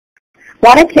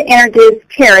Wanted to introduce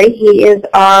Terry. He is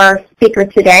our speaker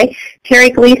today. Terry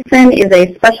Gleason is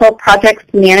a Special Projects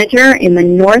Manager in the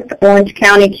North Orange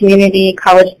County Community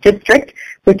College District,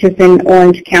 which is in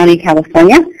Orange County,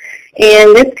 California.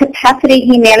 In this capacity,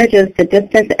 he manages the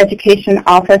Distance Education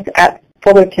Office at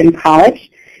Fullerton College,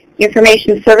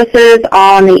 Information Services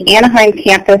on the Anaheim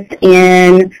campus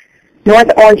in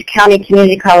North Orange County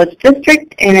Community College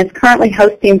District, and is currently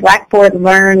hosting Blackboard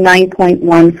Learn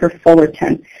 9.1 for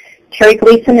Fullerton. Terry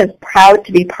Gleason is proud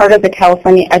to be part of the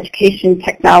California Education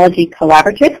Technology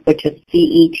Collaborative, which is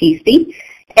CETC,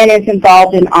 and is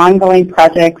involved in ongoing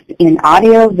projects in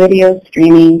audio, video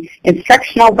streaming,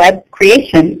 instructional web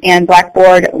creation, and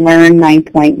Blackboard Learn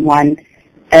 9.1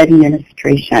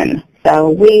 administration. So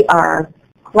we are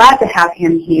glad to have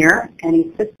him here, and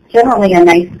he's just generally a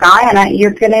nice guy, and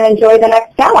you're going to enjoy the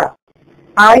next hour.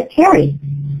 All right, Terry.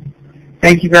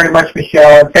 Thank you very much,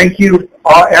 Michelle. And thank you,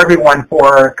 everyone,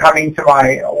 for coming to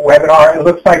my webinar. It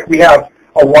looks like we have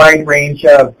a wide range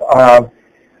of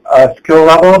skill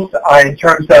levels in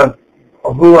terms of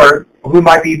who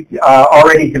might be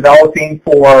already developing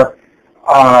for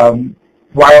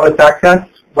wireless access,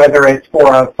 whether it's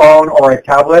for a phone or a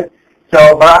tablet.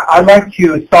 So I'd like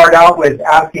to start out with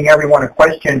asking everyone a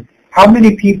question. How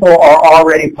many people are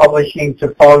already publishing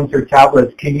to phones or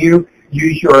tablets? Can you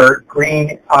use your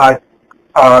green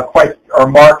or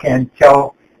mark and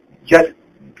tell, just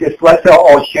let's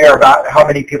all share about how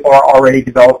many people are already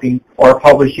developing or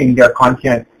publishing their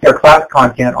content, their class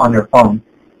content on their phone.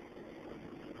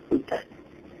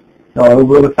 So it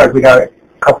looks like we got a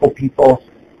couple people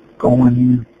going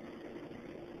in.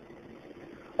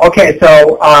 Okay,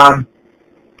 so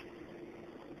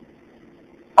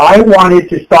I wanted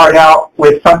to start out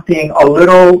with something a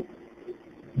little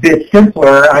bit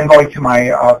simpler. I'm going to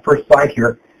my first slide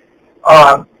here.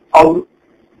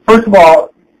 First of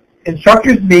all,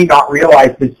 instructors may not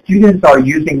realize that students are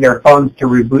using their phones to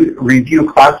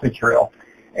review class material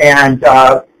and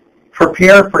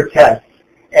prepare for tests.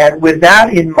 And with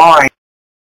that in mind,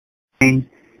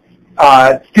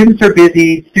 students are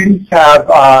busy. Students have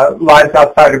lives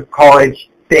outside of college.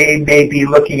 They may be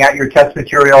looking at your test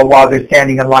material while they're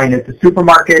standing in line at the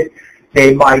supermarket.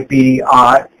 They might be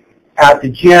at the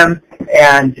gym.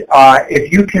 And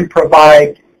if you can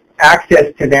provide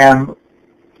access to them,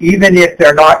 even if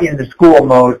they're not in the school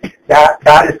mode,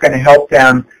 that is going to help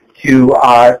them to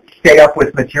stay up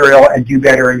with material and do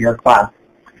better in your class.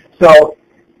 So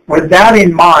with that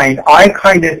in mind, I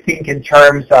kind of think in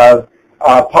terms of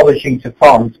publishing to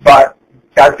phones, but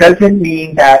that doesn't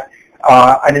mean that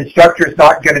an instructor is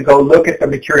not going to go look at the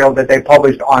material that they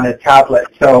published on a tablet.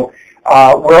 So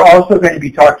we're also going to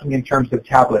be talking in terms of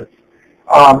tablets.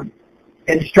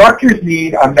 Instructors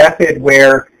need a method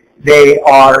where they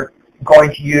are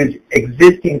going to use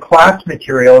existing class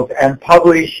materials and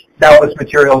publish those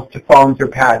materials to phones or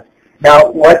pads.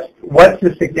 Now, what's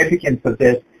the significance of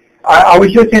this? I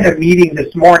was just in a meeting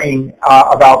this morning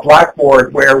about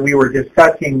Blackboard, where we were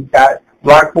discussing that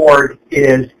Blackboard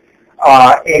is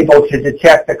able to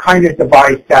detect the kind of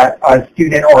device that a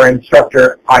student or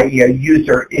instructor, i.e. a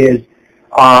user, is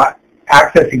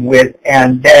accessing with,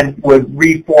 and then would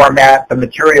reformat the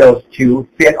materials to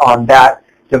fit on that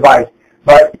device.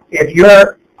 But if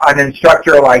you're an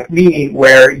instructor like me,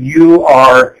 where you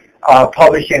are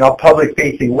publishing a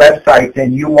public-facing website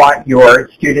and you want your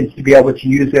students to be able to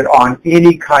use it on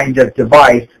any kind of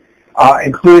device,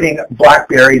 including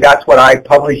BlackBerry, that's what I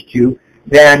publish to,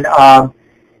 then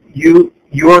you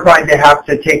are going to have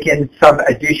to take in some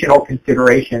additional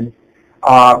considerations.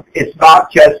 It's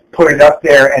not just put it up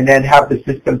there and then have the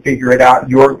system figure it out.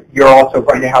 You're also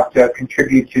going to have to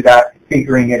contribute to that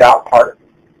figuring it out part.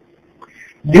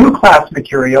 New class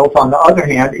materials, on the other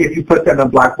hand, if you put them in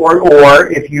Blackboard or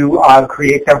if you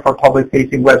create them for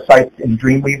public-facing websites in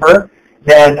Dreamweaver,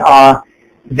 then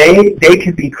they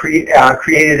can be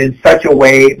created in such a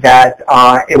way that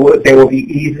they will be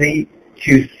easy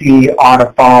to see on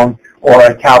a phone or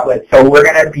a tablet. So we're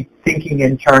going to be thinking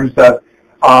in terms of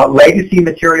legacy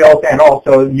materials and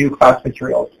also new class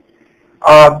materials.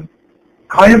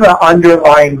 Kind of an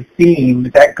underlying theme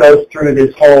that goes through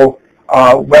this whole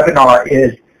webinar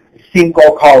is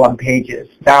single column pages.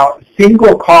 Now,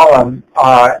 single column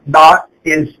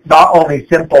is not only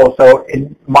simple, so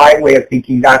in my way of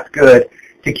thinking, that's good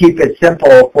to keep it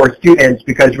simple for students,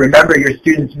 because remember, your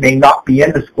students may not be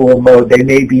in the school mode. They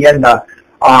may be in the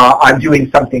I'm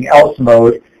doing something else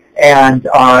mode. And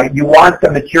you want the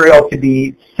material to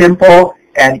be simple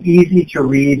and easy to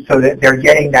read so that they're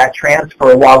getting that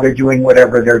transfer while they're doing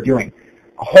whatever they're doing.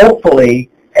 Hopefully,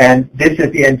 and this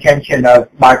is the intention of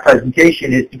my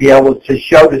presentation, is to be able to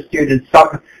show the students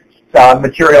some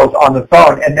materials on the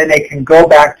phone, and then they can go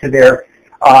back to their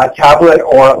tablet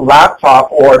or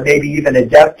laptop, or maybe even a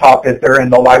desktop if they're in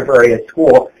the library at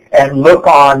school, and look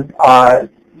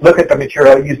at the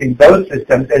material using those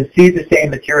systems and see the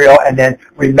same material, and then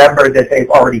remember that they've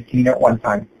already seen it one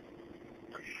time.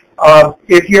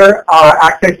 If you're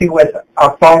accessing with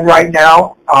a phone right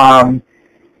now,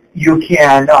 you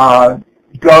can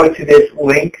go to this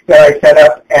link that I set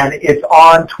up, and it's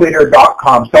on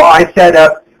twitter.com. So I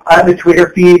have a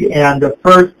Twitter feed, and the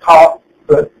first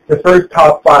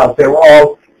top files, they were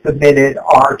all submitted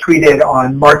or tweeted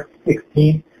on March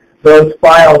 16th. Those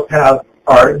files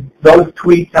those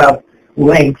tweets have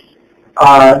links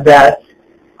that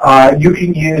you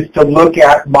can use to look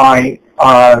at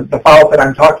the files that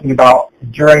I'm talking about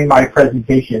during my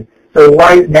presentation. So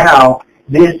right now,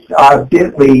 this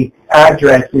bit.ly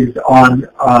address is on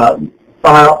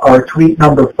file or tweet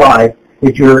number 5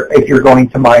 if you're going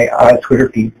to my Twitter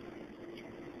feed.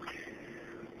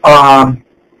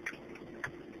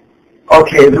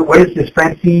 Okay, what is this?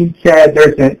 Francine said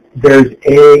there's a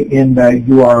in the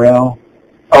URL.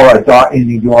 Oh, a dot in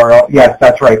the URL. Yes,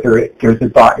 that's right. There's a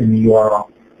dot in the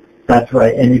URL. That's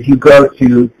right. And if you go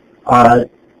to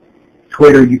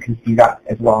Twitter, you can see that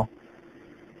as well.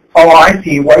 Oh, I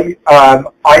see.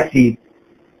 I see.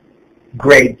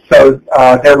 Great. So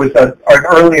there was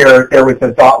earlier there was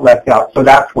a dot left out, so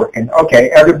that's working. Okay.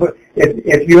 Everybody,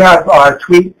 if you have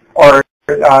tweet or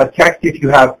text, if you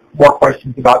have more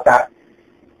questions about that.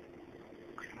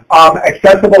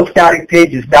 Accessible static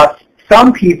pages. Now,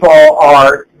 some people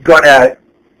are going to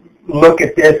look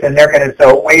at this and they're going to say,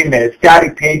 wait a minute,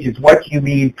 static pages, what do you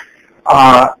mean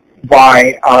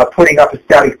by putting up a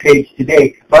static page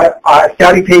today? But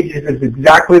static pages is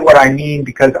exactly what I mean,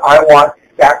 because I want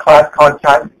that class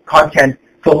content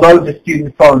to load the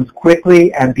student phones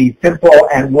quickly and be simple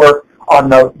and work on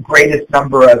the greatest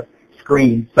number of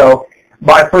screens. So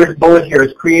my first bullet here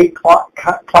is create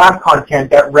class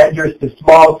content that renders to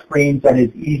small screens and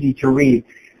is easy to read.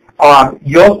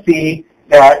 You'll see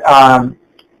that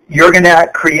you're going to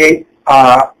create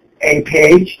a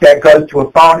page that goes to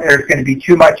a phone. There's going to be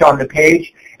too much on the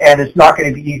page, and it's not going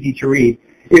to be easy to read.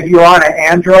 If you're on an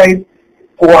Android,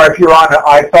 or if you're on an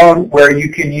iPhone where you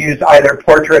can use either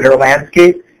portrait or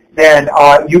landscape, then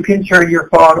you can turn your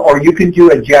phone, or you can do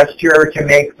a gesture to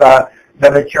make the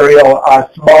material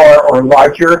smaller or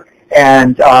larger,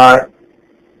 and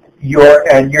your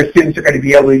students are going to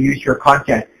be able to use your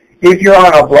content. If you're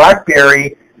on a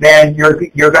BlackBerry, then you're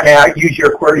going to use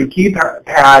your QWERTY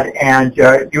keypad, and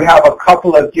you have a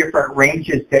couple of different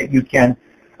ranges that you can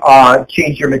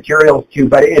change your materials to,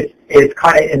 but it's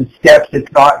kind of in steps.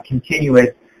 It's not continuous.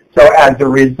 So as a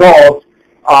result,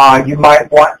 you might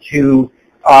want to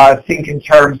think in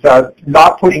terms of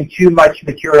not putting too much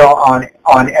material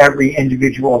on every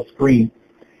individual screen.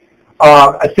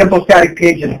 A simple static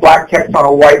page is black text on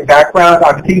a white background.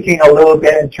 I'm thinking a little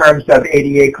bit in terms of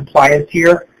ADA compliance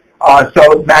here.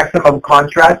 So maximum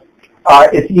contrast.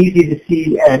 It's easy to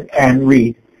see and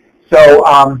read.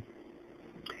 So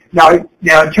now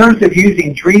in terms of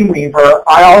using Dreamweaver,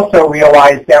 I also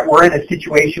realize that we're in a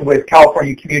situation with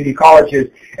California community colleges.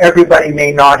 Everybody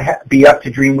may not be up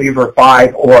to Dreamweaver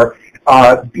 5 or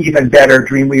even better,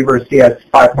 Dreamweaver CS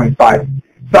 5.5.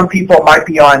 Some people might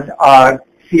be on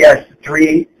CS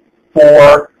 3,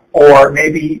 4, or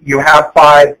maybe you have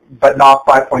 5 but not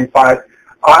 5.5.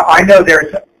 I know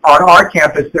on our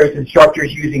campus there's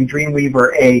instructors using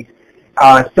Dreamweaver 8.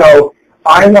 So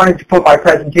I wanted to put my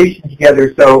presentation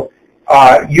together so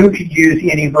you could use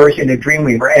any version of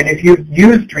Dreamweaver. And if you've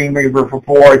used Dreamweaver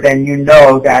before, then you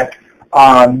know that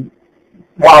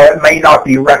while it may not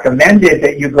be recommended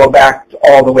that you go back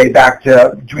all the way back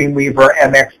to Dreamweaver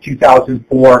MX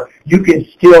 2004, you can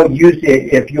still use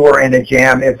it if you're in a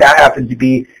jam, if that happens to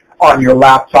be on your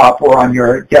laptop or on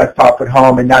your desktop at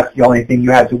home and that's the only thing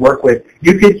you had to work with.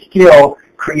 You could still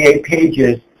create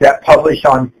pages that publish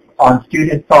on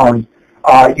student phones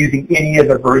using any of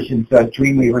the versions of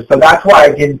Dreamweaver. So that's why I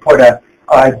didn't put a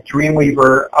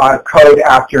Dreamweaver code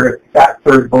after that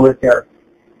third bullet there.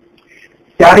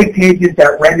 Static pages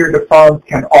that render to phones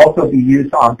can also be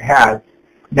used on pads.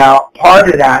 Now, part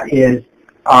of that is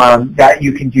that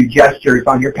you can do gestures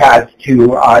on your pads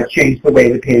to change the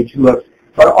way the page looks.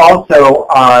 But also,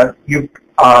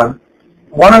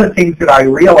 one of the things that I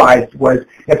realized was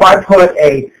if I put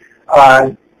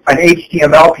an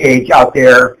HTML page out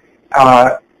there,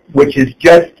 which is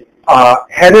just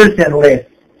headers and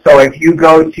lists. So if you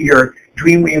go to your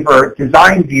Dreamweaver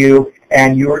design view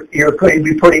and you're going to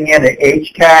be putting in an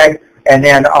H tag and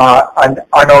then an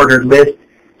unordered list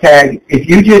tag, if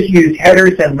you just use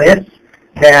headers and lists,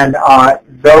 then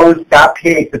that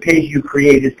page, the page you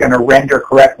create, is going to render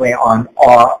correctly on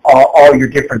all your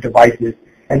different devices.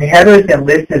 And the headers and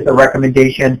lists is a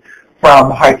recommendation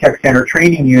from High Tech Center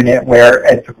Training Unit, where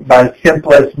it's the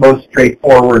simplest, most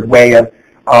straightforward way of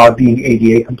being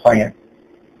ADA compliant.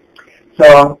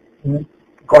 So,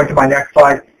 going to my next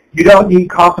slide. You don't need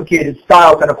complicated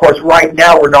styles, and of course, right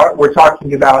now we're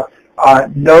talking about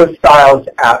no styles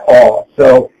at all.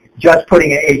 So, just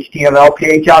putting an HTML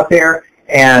page out there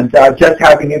and just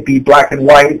having it be black and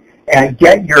white and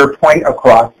get your point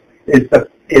across is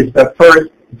the first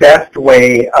best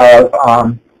way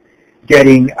of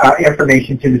getting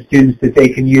information to the students that they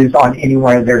can use on any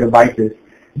one of their devices.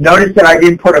 Notice that I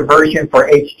didn't put a version for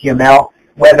HTML,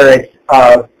 whether it's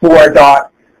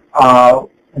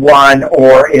 4.1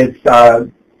 or it's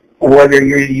whether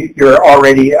you're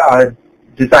already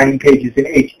designing pages in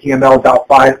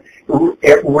HTML.5.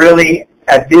 It really,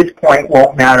 at this point,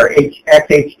 won't matter.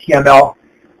 XHTML,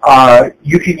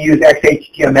 you can use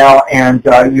XHTML, and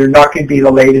you're not going to be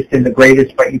the latest and the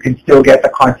greatest, but you can still get the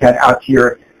content out to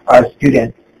your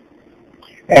students.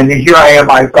 And here I am,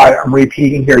 I'm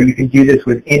repeating here, you can do this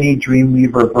with any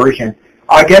Dreamweaver version.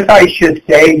 I guess I should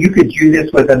say you could do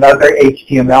this with another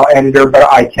HTML editor,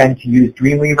 but I tend to use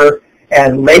Dreamweaver.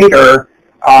 And later,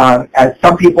 as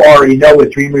some people already know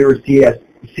with Dreamweaver CS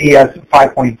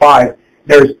 5.5,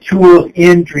 there's tools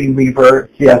in Dreamweaver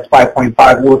CS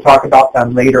 5.5, we'll talk about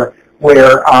them later,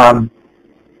 where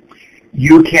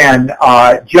you can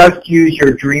just use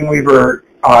your Dreamweaver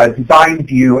design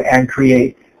view and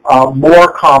create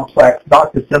more complex,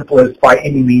 not the simplest by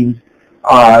any means,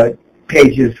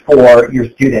 pages for your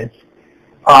students.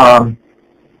 My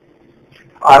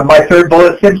third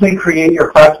bullet, simply create your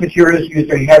class materials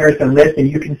using headers and lists, and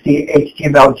you can see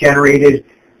HTML generated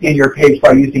in your page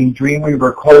by using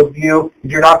Dreamweaver Code View.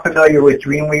 If you're not familiar with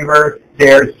Dreamweaver,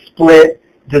 there's split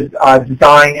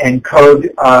design and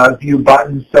code view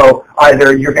buttons, so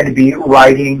either you're going to be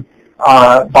writing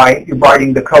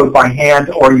the code by hand,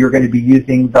 or you're going to be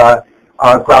using the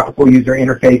graphical user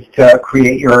interface to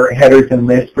create your headers and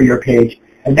lists for your page.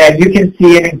 And then you can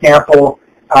see an example,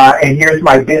 and here's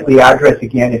my bit.ly address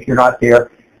again if you're not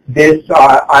there. This,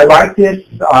 I like this.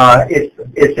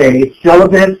 It's a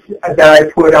syllabus that I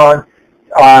put on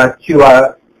to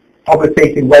a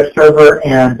public-facing web server,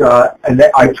 and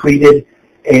then I tweeted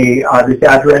this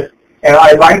address. And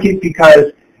I like it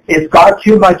because it's got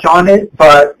too much on it,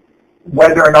 but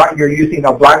whether or not you're using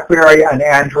a BlackBerry, an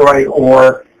Android,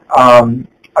 or an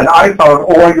iPhone,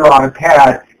 or you're on a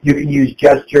pad, you can use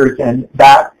gestures, and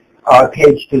that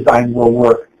page design will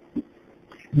work.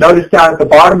 Notice down at the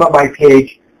bottom of my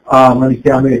page, let me see,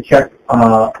 I'm going to check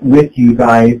with you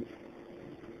guys.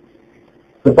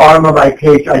 The bottom of my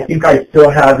page, I think I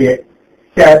still have it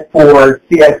set for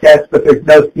CSS, but there's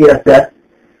no CSS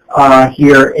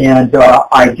here, and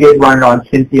I did run it on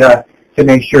Cynthia to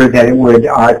make sure that it would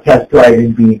test drive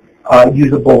and be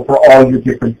usable for all your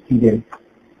different students.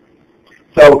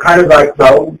 So kind of like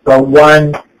the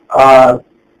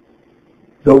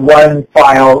one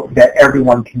file that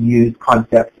everyone can use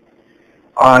concept.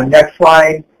 Next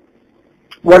slide.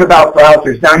 What about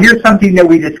browsers? Now here's something that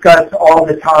we discuss all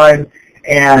the time,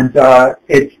 and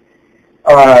it's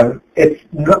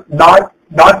not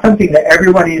something that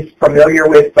everyone is familiar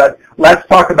with, but let's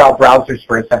talk about browsers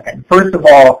for a second. First of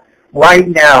all, right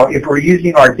now, if we're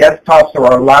using our desktops or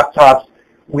our laptops,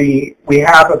 we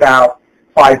have about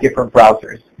 5 different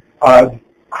browsers.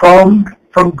 Chrome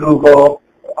from Google,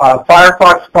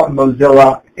 Firefox from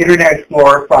Mozilla, Internet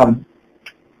Explorer from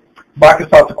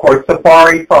Microsoft, of course,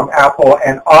 Safari from Apple,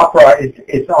 and Opera is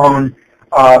its own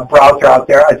browser out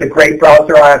there. It's a great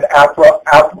browser. I have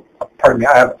I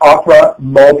have Opera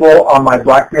Mobile on my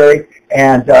BlackBerry,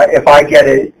 and if I get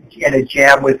in a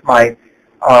jam with my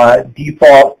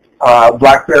default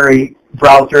BlackBerry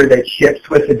browser that ships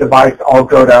with the device, I'll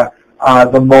go to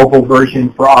the mobile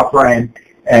version for Opera,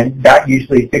 and that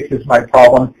usually fixes my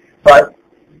problem. But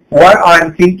what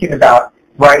I'm thinking about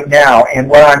right now, and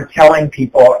what I'm telling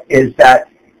people, is that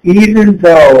even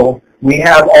though we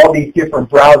have all these different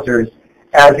browsers,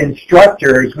 as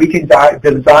instructors, we can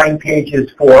design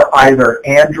pages for either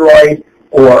Android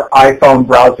or iPhone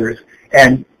browsers.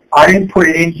 And I didn't put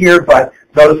it in here, but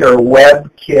those are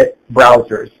WebKit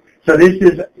browsers. So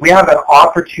we have an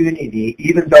opportunity,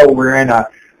 even though we're in an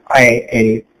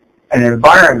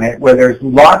environment where there's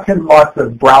lots and lots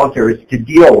of browsers to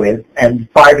deal with, and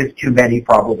 5 is too many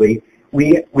probably.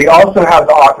 We also have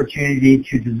the opportunity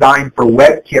to design for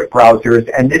WebKit browsers,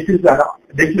 and this is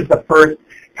the first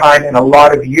time in a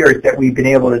lot of years that we've been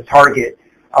able to target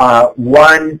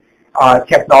one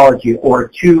technology or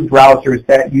 2 browsers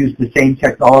that use the same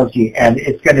technology, and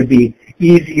it's going to be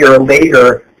easier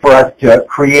later for us to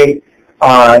create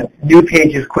new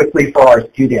pages quickly for our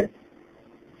students.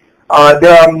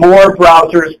 There are more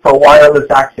browsers for wireless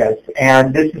access,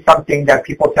 and this is something that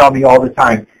people tell me all the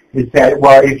time, is that,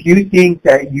 well, if you think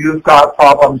that you've got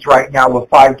problems right now with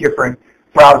 5 different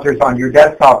browsers on your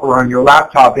desktop or on your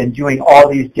laptop and doing all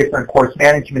these different course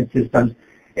management systems,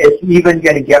 it's even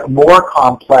going to get more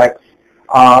complex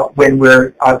when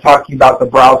we're talking about the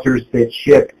browsers that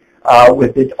ship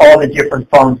with all the different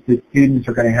phones that students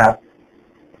are going to have.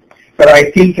 But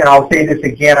I think, and I'll say this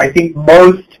again, I think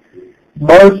most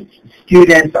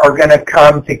students are going to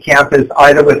come to campus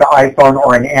either with an iPhone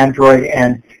or an Android,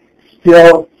 and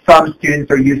still some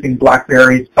students are using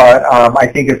BlackBerries, but I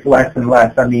think it's less and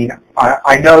less. I mean,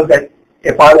 I know that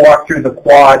if I walk through the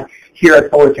quad here at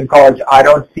Fullerton College, I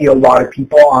don't see a lot of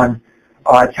people on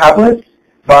tablets,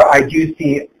 but I do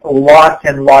see lots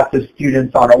and lots of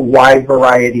students on a wide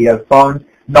variety of phones.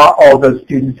 Not all those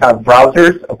students have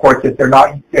browsers. Of course, if they're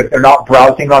not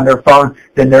browsing on their phone,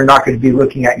 then they're not going to be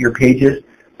looking at your pages.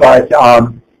 But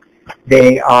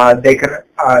they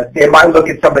might look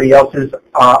at somebody else's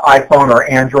iPhone or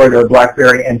Android or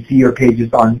BlackBerry and see your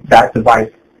pages on that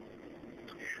device.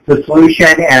 The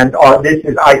solution, and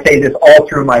I say this all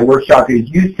through my workshop, is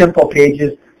use simple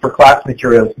pages for class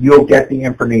materials. You'll get the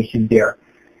information there.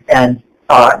 And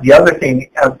the other thing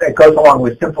that goes along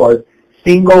with simple is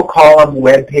single column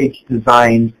web page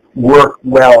designs work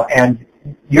well. And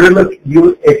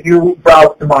if you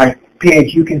browse to my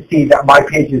page, you can see that my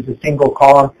page is a single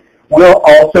column. We'll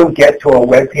also get to a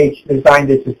web page design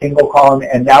that's a single column,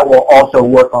 and that will also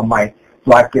work on my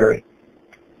BlackBerry.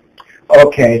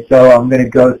 Okay, so I'm going to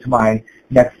go to my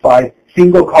next slide.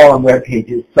 Single column web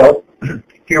pages. So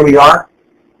here we are.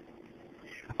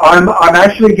 I'm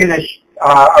actually going to,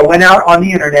 I went out on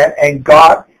the internet and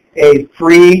got a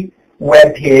free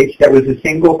web page that was a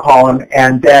single column,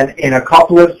 and then in a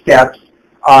couple of steps,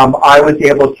 I was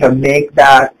able to make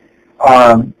that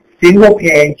single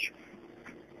page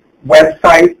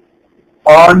website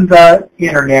on the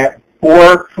internet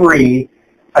for free.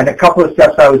 In a couple of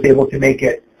steps, I was able to make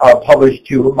it published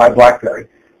to my BlackBerry.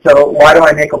 So why do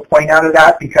I make a point out of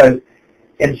that? Because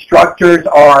instructors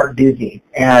are busy,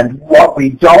 and what we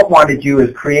don't want to do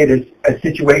is create a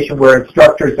situation where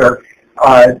instructors are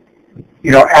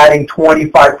adding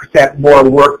 25% more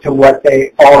work to what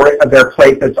their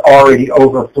plate that's already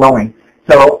overflowing.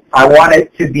 So I want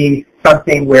it to be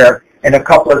something where in a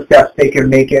couple of steps they can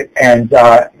make it and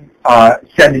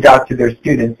send it out to their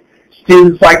students.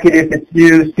 Students like it if it's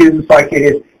new. Students like it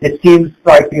if it seems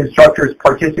like the instructor is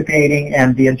participating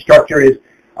and the instructor is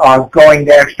going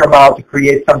the extra mile to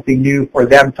create something new for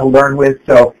them to learn with.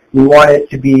 So we want it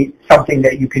to be something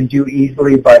that you can do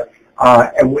easily, but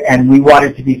and we want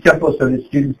it to be simple so that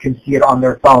students can see it on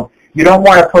their phone. You don't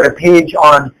want to put a page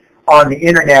on the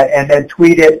internet and then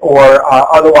tweet it or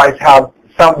otherwise have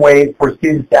some way for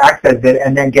students to access it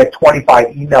and then get 25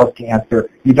 emails to answer.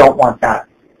 You don't want that.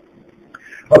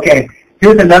 Okay,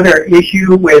 here's another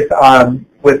issue with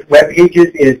web pages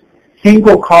is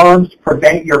single columns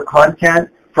prevent your content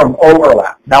from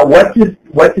overlap. Now, what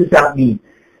does that mean?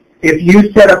 If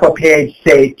you set up a page,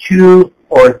 say 2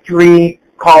 or 3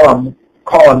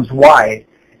 columns wide,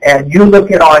 and you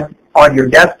look at on your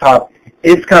desktop,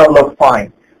 it's going to look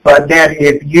fine. But then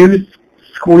if you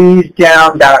squeeze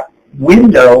down that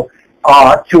window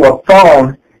to a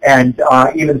phone and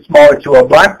even smaller to a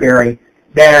BlackBerry,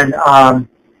 then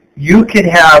you can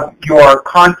have your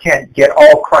content get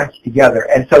all crunched together.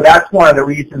 And so that's one of the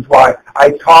reasons why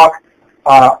I talk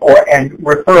and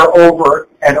refer over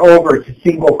and over to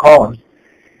single columns.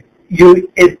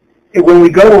 When we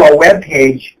go to a web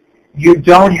page, you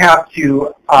don't have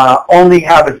to only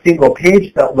have a single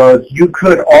page that loads. You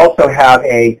could also have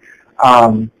a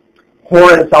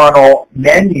horizontal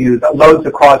menu that loads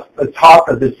across the top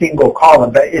of the single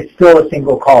column, but it's still a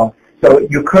single column. So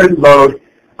you could load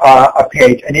a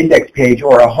page, an index page,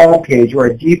 or a home page, or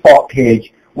a default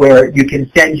page where you can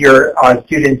send your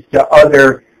students to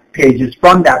other pages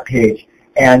from that page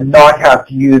and not have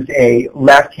to use a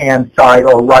left-hand side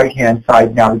or right-hand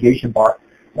side navigation bar.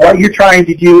 What you're trying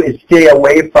to do is stay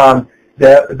away from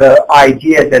the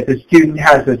idea that the student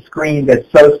has a screen that's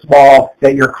so small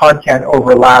that your content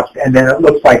overlaps and then it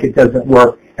looks like it doesn't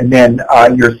work and then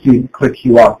your student clicks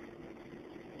you off.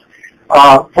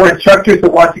 For instructors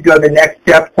that want to go the next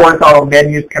step, horizontal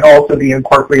menus can also be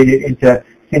incorporated into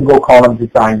single column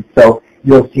design. So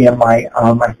you'll see in my,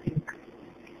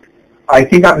 I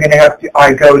think I'm going to have to,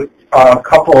 I go a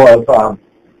couple of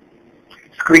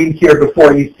screens here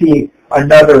before you see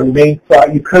another link.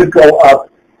 You could go up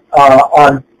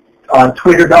on on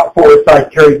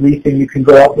twitter.com/Terry Gleason. You can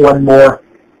go up one more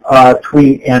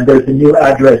tweet, and there's a new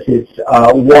address. It's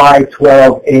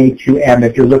Y12A2M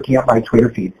if you're looking at my Twitter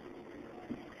feed.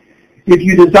 If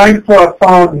you design for a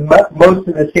phone, most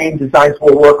of the same designs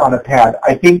will work on a pad.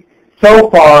 I think so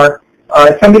far,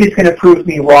 somebody's going to prove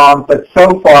me wrong, but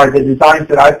so far the designs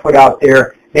that I've put out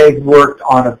there, they've worked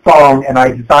on a phone, and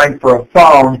I designed for a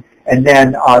phone, and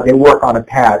then they work on a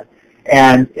pad.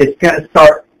 And it's going to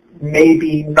start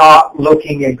maybe not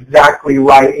looking exactly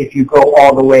right if you go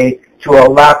all the way to a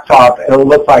laptop. It'll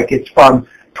look like it's from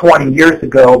 20 years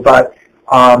ago, but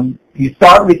you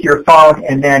start with your phone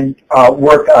and then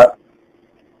work up.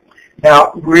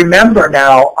 Now, remember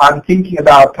now, I'm thinking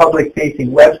about a public-facing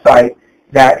website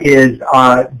that is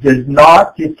does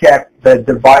not detect the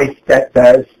device that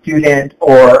the student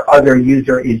or other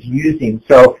user is using.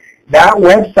 So that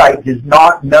website does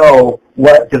not know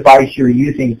what device you're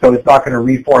using, so it's not going to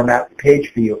reformat the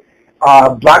page for you.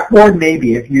 Blackboard,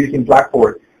 maybe, if you're using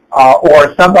Blackboard.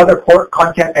 Or some other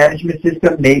content management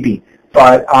system, maybe.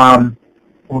 But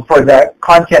for the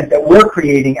content that we're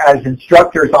creating as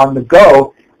instructors on the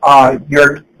go,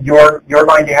 you're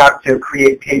going to have to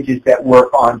create pages that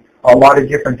work on a lot of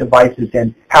different devices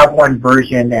and have one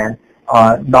version and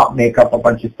not make up a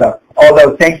bunch of stuff.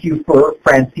 Although, thank you for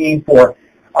Francine for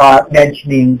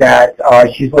mentioning that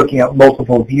she's looking at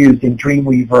multiple views in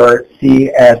Dreamweaver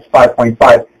CS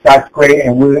 5.5. That's great,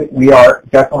 and we are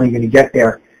definitely going to get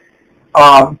there.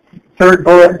 Third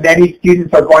bullet, many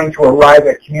students are going to arrive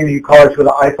at community college with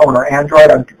an iPhone or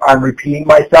Android. I'm repeating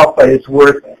myself, but it's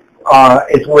worth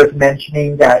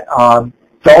mentioning that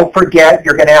don't forget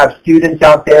you're going to have students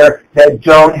out there that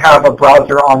don't have a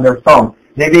browser on their phone.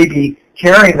 They may be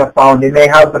carrying a phone. They may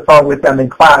have the phone with them in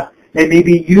class. They may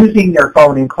be using their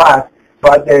phone in class,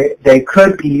 but they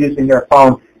could be using their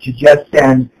phone to just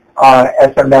send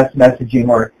SMS messaging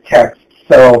or text.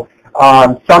 So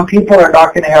some people are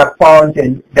not going to have phones,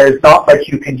 and there's not much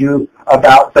you can do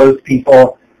about those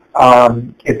people.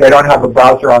 If they don't have a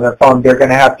browser on their phone, they're going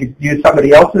to have to use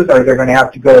somebody else's, or they're going to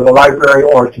have to go to the library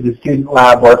or to the student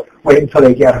lab, or wait until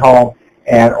they get home,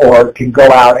 or can go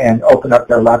out and open up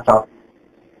their laptop.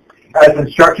 As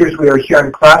instructors, we are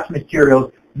sharing class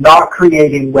materials, not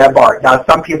creating web art. Now,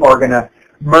 some people are going to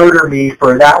murder me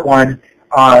for that one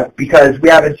because we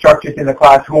have instructors in the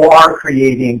class who are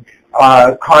creating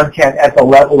content at the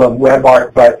level of web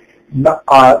art, but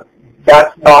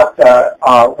that's not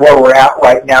where we're at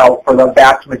right now for the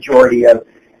vast majority of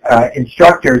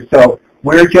instructors. So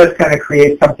we're just going to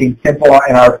create something simple,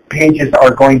 and our pages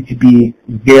are going to be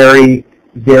very,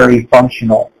 very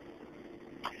functional.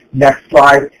 Next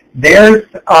slide. There's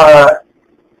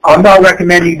I'm not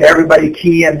recommending that everybody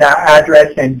key in that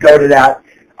address and go to that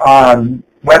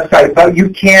website, but you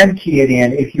can key it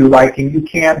in if you like, and you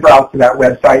can browse to that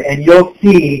website, and you'll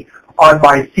see on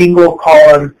my single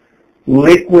column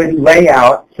liquid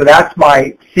layout, so that's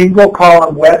my single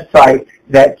column website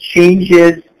that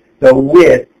changes the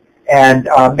width and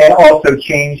may also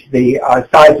change the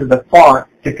size of the font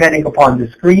depending upon the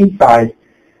screen size.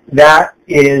 That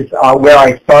is where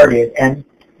I started. And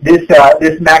this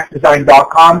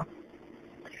maxdesign.com,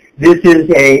 this is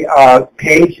a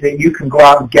page that you can go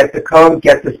out and get the code,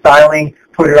 get the styling,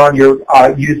 put it on your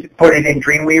put it in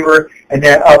Dreamweaver, and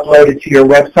then upload it to your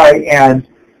website, and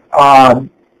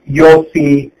you'll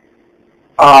see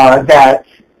that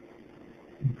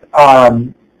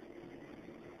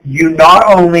you not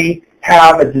only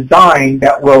have a design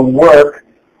that will work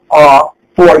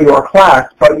for your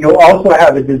class, but you'll also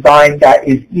have a design that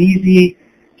is easy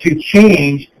to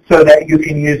change so that you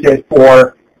can use it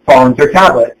for phones or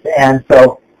tablets. And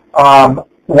so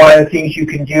one of the things you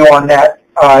can do on that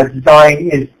design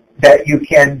is that you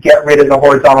can get rid of the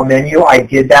horizontal menu. I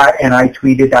did that, and I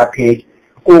tweeted that page.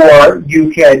 Or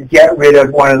you can get rid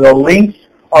of one of the links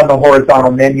on the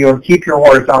horizontal menu and keep your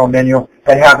horizontal menu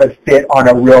but have it fit on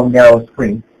a real narrow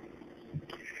screen.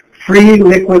 Free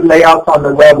liquid layouts on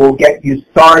the web will get you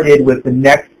started with the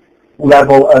next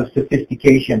level of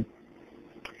sophistication.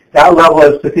 That level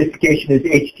of sophistication is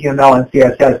HTML and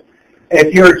CSS.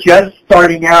 If you're just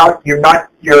starting out, you're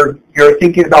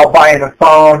thinking about buying a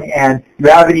phone, and you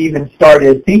haven't even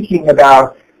started thinking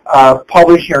about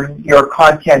publishing your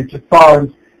content to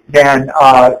phones, then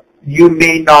you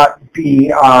may not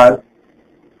be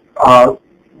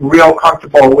real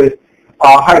comfortable with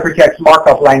hypertext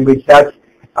markup language. That's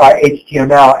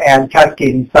HTML, and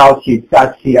cascading style sheets.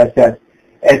 That's CSS.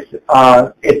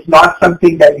 It's not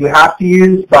something that you have to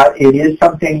use, but it is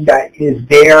something that is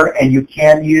there, and you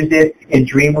can use it in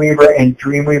Dreamweaver, and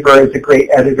Dreamweaver is a great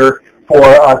editor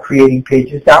for creating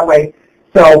pages that way.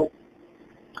 So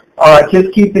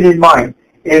just keep it in mind.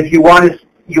 If you want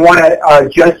to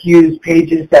just use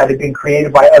pages that have been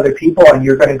created by other people and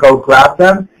you're going to go grab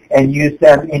them and use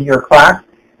them in your class,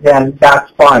 then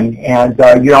that's fine. And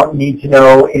you don't need to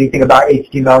know anything about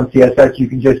HTML and CSS. You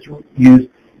can just use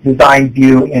Design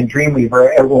View in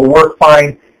Dreamweaver. It will work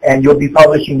fine, and you'll be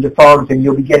publishing to phones and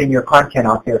you'll be getting your content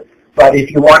out there. But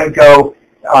if you want to go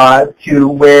to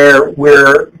where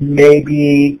we're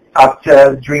maybe up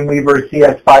to Dreamweaver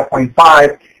CS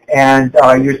 5.5 and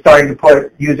you're starting to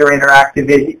put user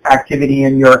activity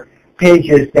in your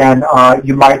pages, then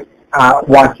you might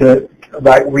want to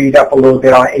read up a little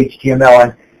bit on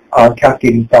HTML and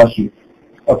cascading style sheets.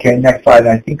 Okay, next slide.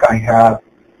 I think I have.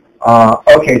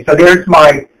 Okay, so there's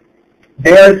my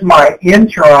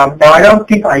interim. Now I don't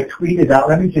think I tweeted that.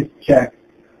 Let me just check.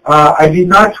 I did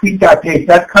not tweet that page.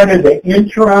 That's kind of the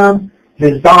interim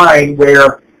design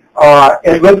where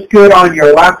it looks good on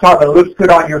your laptop, it looks good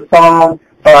on your phone,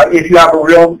 but if you have a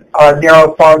real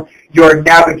narrow phone, your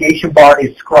navigation bar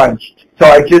is scrunched. So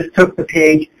I just took the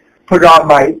page, put it on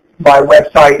my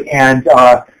website, and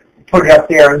put it up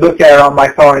there and looked at it on my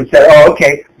phone and said, oh,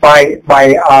 okay, my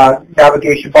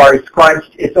navigation bar is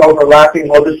scrunched, it's overlapping.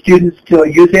 Will the students still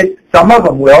use it? Some of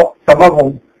them will. Some of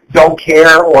them don't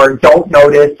care or don't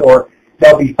notice, or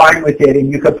they'll be fine with it,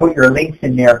 and you can put your links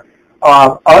in there.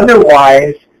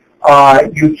 Otherwise,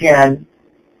 you can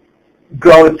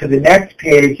go to the next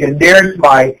page, and there's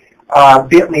my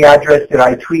bit.ly address that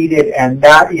I tweeted, and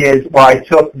that is where I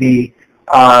took the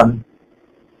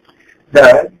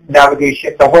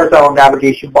navigation, the horizontal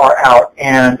navigation bar out,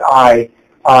 and I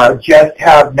just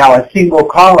have now a single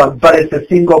column, but it's a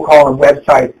single column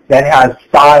website that has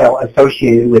style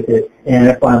associated with it. And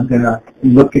if I'm going to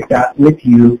look at that with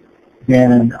you,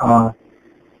 then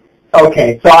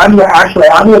okay, so I'm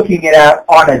looking at it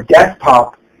on a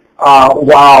desktop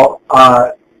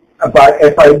but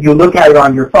if you look at it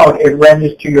on your phone, it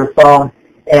renders to your phone,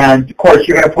 and of course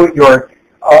you're going to put your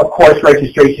course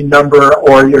registration number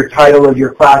or your title of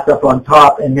your class up on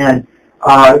top, and then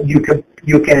you can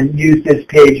use this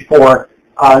page for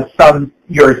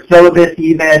your syllabus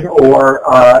even, or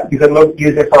you can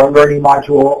use it for a learning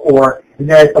module, and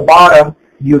then at the bottom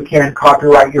you can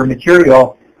copyright your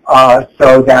material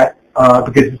so that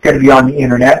because it's going to be on the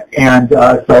internet, and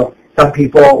so some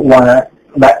people want to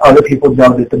let other people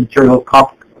know that the material is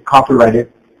copyrighted.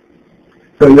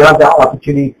 So you have that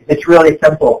opportunity. It's really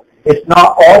simple. It's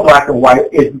not all black and white.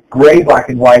 It's gray, black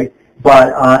and white,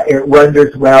 but it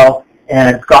renders well,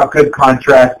 and it's got good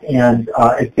contrast, and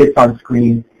it fits on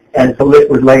screen, and it's a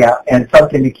liquid layout. And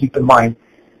something to keep in mind,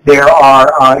 there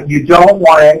are you don't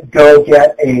want to go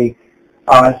get even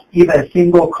a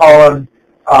single column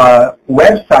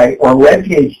website or web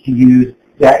page to use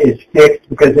that is fixed,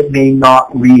 because it may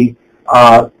not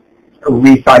resize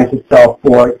itself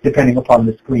depending upon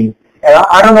the screen. And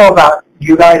I don't know about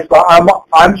you guys, but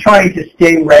I'm trying to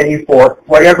stay ready for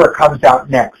whatever comes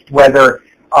out next. Whether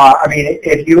I mean,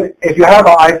 if you have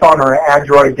an iPhone or an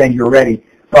Android, then you're ready.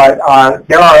 But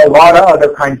there are a lot of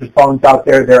other kinds of phones out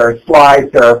there. There are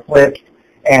slides, there are flips,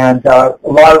 and a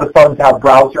lot of the phones have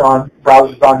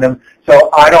browsers on them.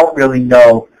 So I don't really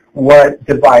know what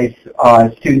device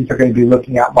students are going to be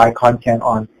looking at my content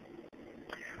on.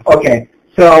 Okay,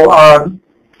 so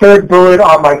third bullet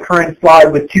on my current slide,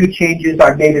 with 2 changes.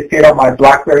 I've made it fit on my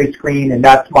BlackBerry screen, and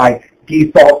that's my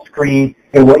default screen.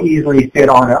 It will easily fit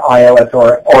on an iOS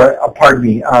or pardon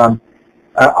me,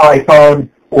 iPhone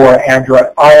or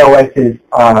Android. iOS is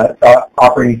the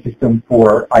operating system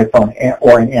for iPhone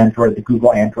or an Android, the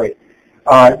Google Android.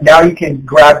 Now you can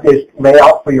grab this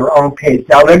layout for your own page.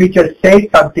 Now let me just say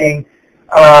something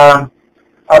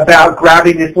about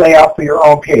grabbing this layout for your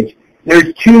own page.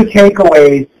 There's 2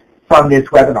 takeaways from this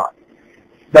webinar.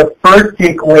 The first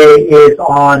takeaway is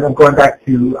I'm going back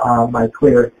to my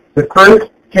Twitter. The first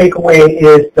takeaway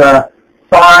is the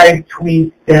 5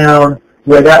 tweets down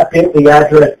where that bit.ly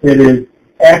address that is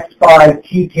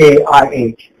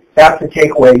X5TKIH. That's the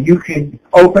takeaway. You can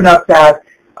open up that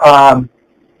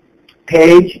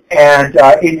page, and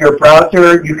in your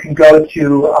browser you can go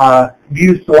to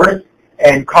view source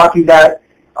and copy that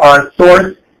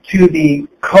source to the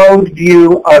code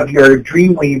view of your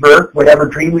Dreamweaver, whatever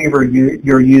Dreamweaver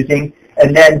you're using,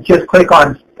 and then just click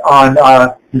on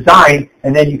design,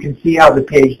 and then you can see how the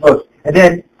page looks. And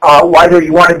then whether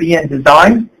you want to be in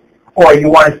design or you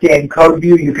want to stay in code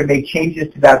view, you can make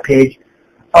changes to that page,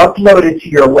 upload it to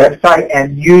your website,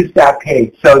 and use that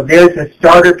page. So there's a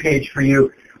starter page for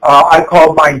you. I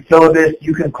call mine syllabus.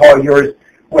 You can call yours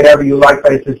whatever you like,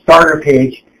 but it's a starter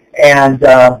page, and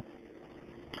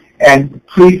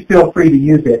please feel free to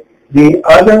use it. The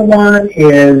other one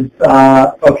is,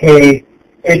 okay,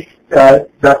 it's the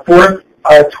 4th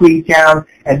tweet down,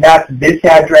 and that's this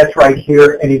address right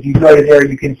here. And if you go to there,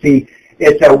 you can see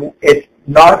it's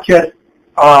not just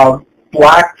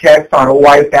black text on a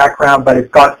white background, but it's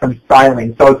got some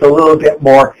styling, so it's a little bit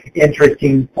more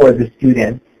interesting for the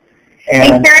students.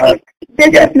 And, hey, Terry, this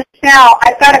is Michelle.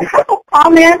 I've got a couple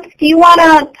comments. Do you want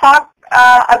to talk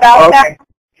about that?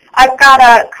 I've got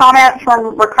a comment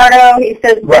from Ricardo. He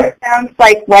says, this sounds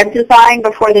like web design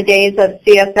before the days of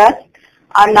CSS.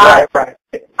 I'm not.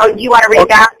 Oh, do you want to read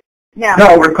that? Yeah.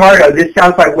 No, Ricardo, this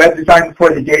sounds like web design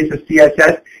before the days of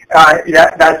CSS.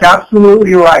 That's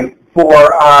absolutely right.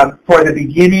 For the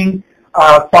beginning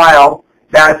file,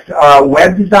 that's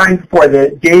web design for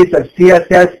the days of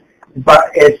CSS, but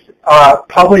it's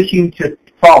publishing to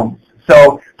phones.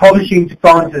 So publishing to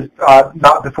phones is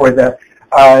not before the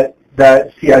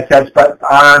CSS, but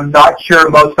I'm not sure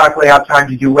most faculty have time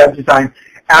to do web design.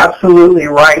 Absolutely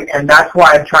right, and that's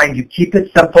why I'm trying to keep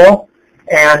it simple,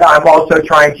 and I'm also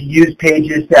trying to use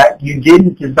pages that you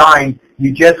didn't design.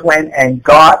 You just went and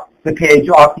got the page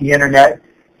off the internet,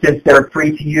 since they're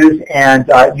free to use, and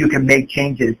you can make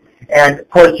changes. And of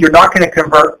course, you're not going to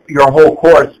convert your whole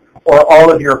course or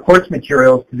all of your course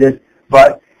materials to this,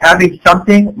 but having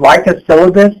something like a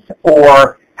syllabus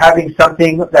or having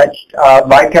something that's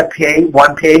like a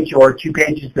one page or 2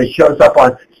 pages that shows up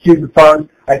on student phones,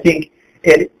 I think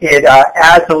it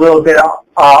adds a little bit of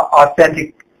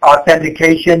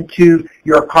authentication to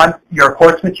your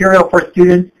course material for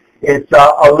students. It's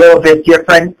a little bit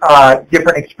different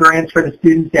experience for the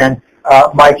students, and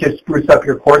might just spruce up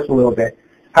your course a little bit.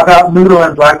 How about Moodle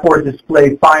and Blackboard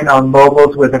display fine on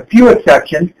mobiles with a few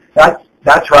exceptions?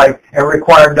 That's right, and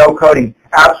require no coding.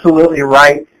 Absolutely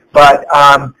right. But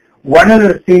one of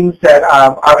the things that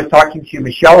I was talking to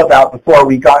Michelle about before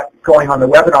we got going on the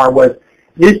webinar was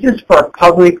this is for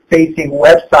public-facing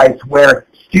websites where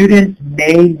students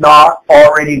may not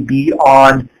already be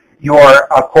on your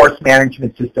course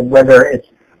management system, whether it's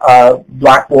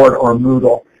Blackboard or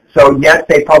Moodle. So yes,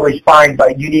 they publish fine,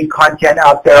 but you need content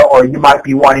out there, or you might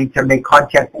be wanting to make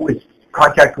contact with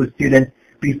students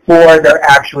before they're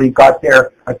actually got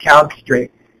their account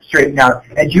straightened out.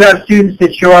 And do you have students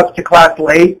that show up to class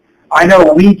late? I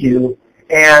know we do,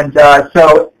 and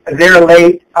so they're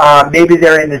late. Maybe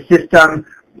they're in the system,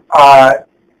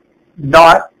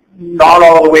 not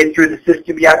all the way through the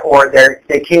system yet, or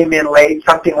they came in late,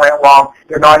 something went wrong,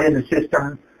 they're not in the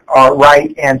system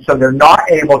right, and so they're not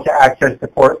able to access the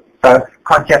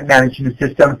content management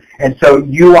system. And so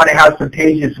you want to have some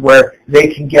pages where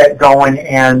they can get going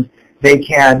and they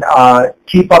can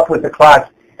keep up with the class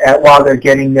while they're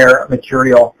getting their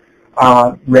material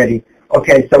ready.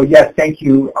 Okay, so yes, thank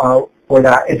you for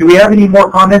that. Do we have any more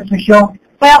comments, Michelle?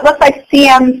 Well, it looks like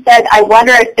CM said, I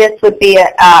wonder if this would be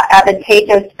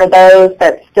advantageous for those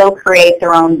that still create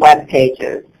their own web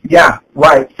pages. Yeah,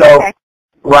 right. So, okay.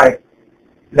 Right.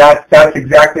 That's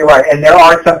exactly right. And there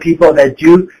are some people that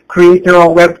do create their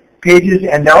own web pages,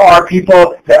 and there are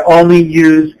people that only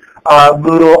use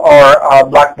Moodle or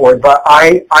Blackboard. But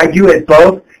I do it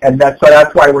both, and that's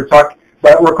why we're talking.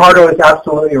 But Ricardo is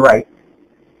absolutely right.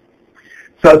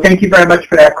 So thank you very much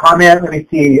for that comment. Let me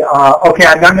see. Okay,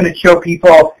 I'm now going to show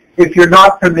people, if you're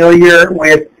not familiar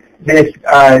with these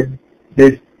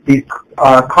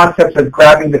concepts of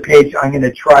grabbing the page, I'm going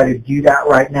to try to do that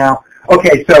right now.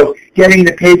 Okay, so getting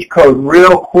the page code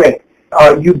real quick.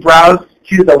 You browse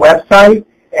to the website,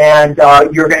 and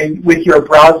with your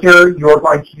browser, you're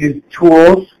going to use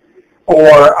tools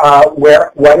or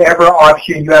whatever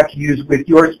option you have to use with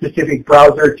your specific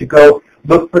browser to go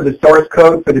look for the source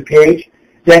code for the page.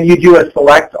 Then you do a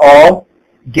select all,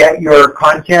 get your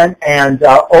content, and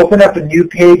open up a new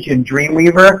page in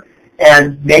Dreamweaver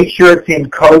and make sure it's in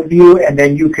code view, and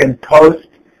then you can post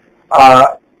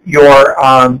or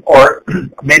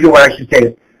maybe what I should say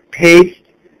is paste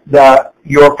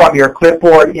from your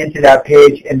clipboard into that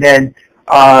page, and then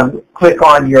click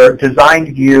on your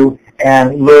design view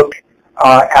and look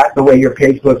at the way your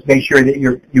page looks. Make sure that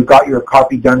you got your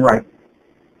copy done right.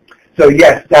 So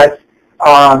yes,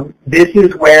 this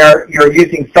is where you're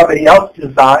using somebody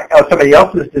else's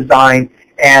design,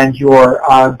 and you're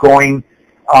going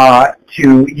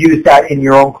to use that in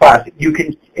your own class. You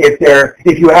can,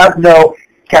 if you have no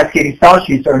cascading style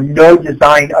sheets or no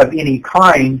design of any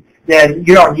kind, then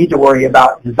you don't need to worry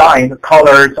about design,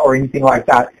 colors, or anything like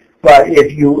that. But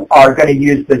if you are going to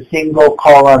use the single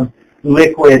column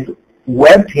liquid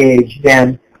web page,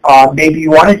 then maybe you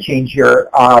want to change your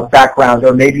background,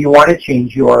 or maybe you want to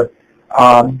change your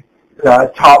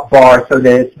top bar so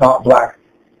that it's not black.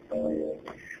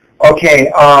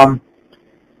 Okay,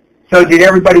 So did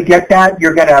everybody get that?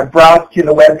 You're going to browse to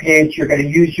the web page. You're going to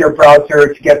use your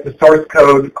browser to get the source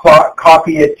code,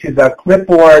 copy it to the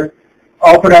clipboard,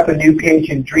 open up a new page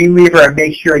in Dreamweaver, and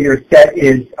make sure you're set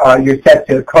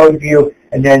to code view,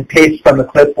 and then paste from the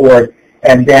clipboard,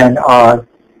 and then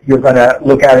you're going to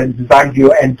look at it in design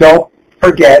view. And don't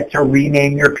forget to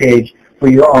rename your page for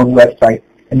your own website,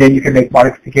 and then you can make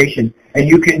modifications. And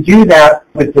you can do that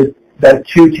with the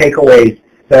two takeaways,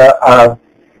 the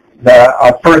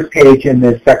first page and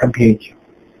the second page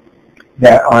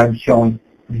that I'm showing.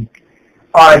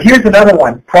 Here's another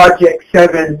one, Project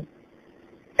 7,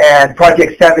 and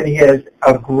Project 7 is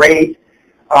a great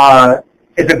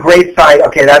site.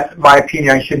 Okay, that's my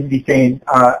opinion. I shouldn't be saying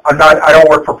I don't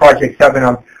work for Project 7.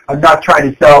 I'm not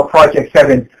trying to sell Project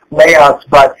 7 layouts,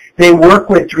 but they work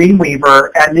with Dreamweaver,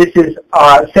 and this is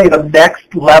say the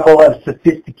next level of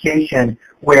sophistication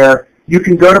where you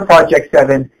can go to Project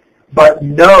 7, but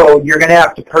no, you're going to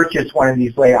have to purchase one of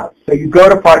these layouts. So you go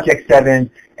to Project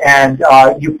 7 and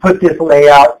you put this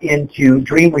layout into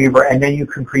Dreamweaver, and then you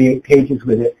can create pages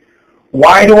with it.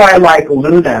 Why do I like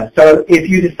Luna? So if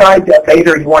you decide that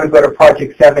later you want to go to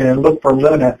Project 7 and look for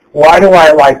Luna, why do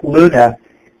I like Luna?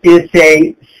 It's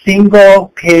a single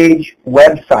page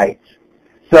website.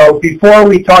 So before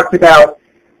we talked about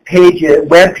pages,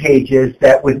 web pages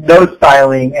that with no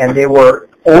styling, and they were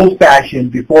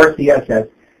old-fashioned before CSS.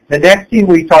 The next thing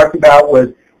we talked about was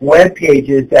web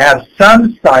pages that have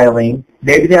some styling,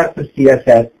 maybe they have some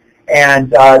CSS,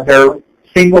 and they're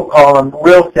single column,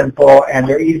 real simple, and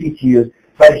they're easy to use.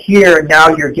 But here, now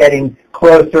you're getting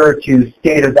closer to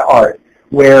state-of-the-art,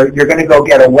 where you're going to go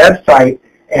get a website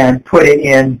and put it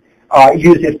in,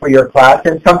 use it for your class.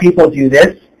 And some people do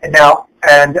this, and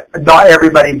not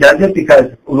everybody does it,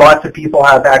 because lots of people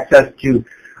have access to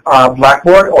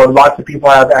Blackboard, or lots of people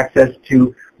have access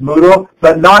to Moodle,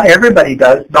 but not everybody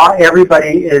does. Not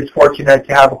everybody is fortunate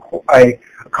to have a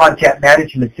content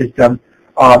management system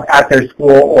at their school,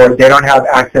 or they don't have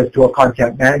access to a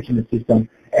content management system,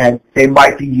 and they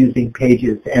might be using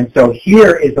Pages. And so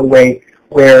here is a way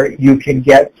where you can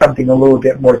get something a little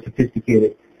bit more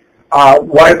sophisticated.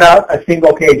 What about a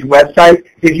single-page website?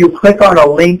 If you click on a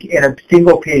link in a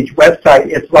single-page website,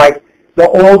 it's like the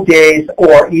old days,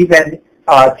 or even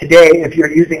today, if you're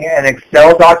using an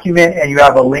Excel document and you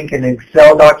have a link in an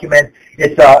Excel document,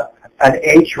 it's an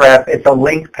href, it's a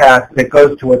link path that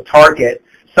goes to a target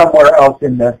somewhere else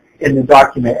in the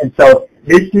document. And so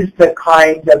this is the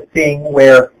kind of thing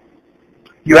where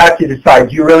you have to decide,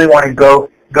 do you really want to go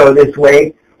this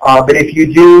way? But if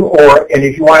you do, and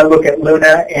if you want to look at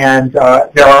Luna, and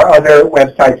there are other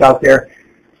websites out there,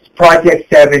 Project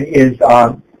 7 is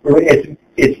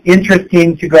it's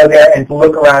interesting to go there and to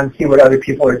look around and see what other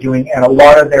people are doing, and a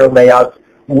lot of their layouts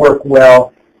work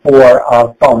well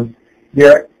for phones.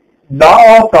 They're not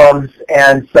all phones,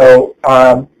 and so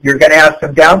you're going to have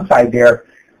some downside there.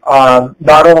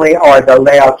 Not only are the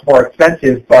layouts more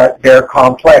expensive, but they're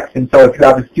complex, and so if you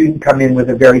have a student come in with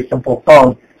a very simple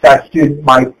phone, that student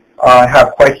might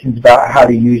have questions about how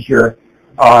to use your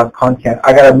content.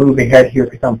 I got to move ahead here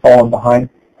because I'm falling behind.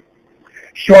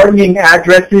 Shortening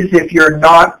addresses, if you're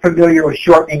not familiar with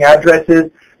shortening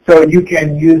addresses, so you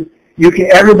can use,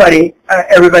 everybody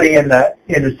in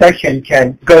the session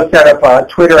can go set up a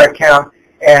Twitter account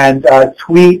and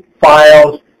tweet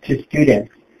files to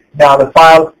students. Now the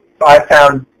files I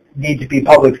found need to be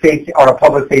public-facing on a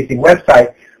public-facing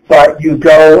website, but you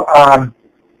go, I'm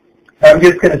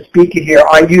just going to speak it here.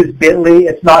 I use Bitly.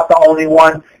 It's not the only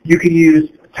one. You can use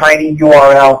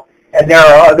tinyURL. And there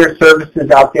are other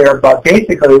services out there, but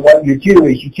basically what you do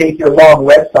is you take your long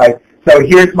website. So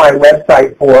here's my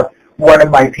website for one of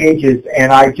my pages,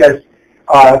 and I just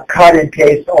cut and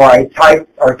paste, or I type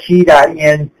or key that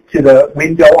in to the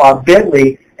window on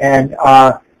Bitly and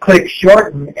click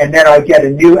shorten, and then I get a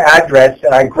new address,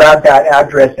 and I grab that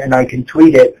address and I can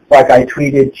tweet it like I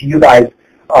tweeted to you guys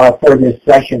for this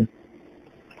session.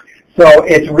 So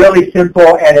it's really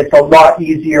simple, and it's a lot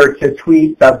easier to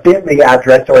tweet the Bitly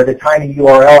address or the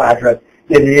tinyURL address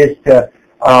than it is to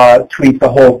tweet the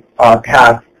whole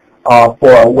path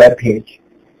for a web page.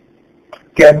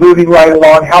 Okay, moving right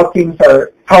along, how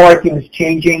are things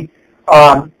changing?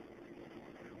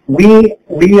 We're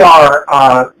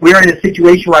in a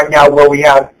situation right now where we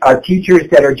have teachers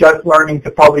that are just learning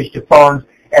to publish to phones,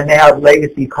 and they have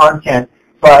legacy content.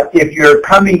 But if you're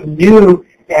coming new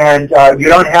and you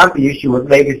don't have the issue with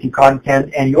legacy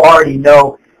content, and you already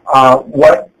know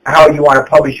how you want to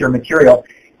publish your material,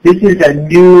 this is a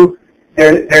new.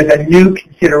 There's a new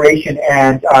consideration,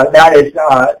 and that is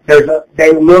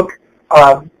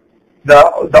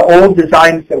the old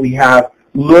designs that we have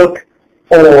look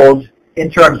old in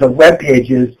terms of web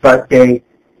pages, but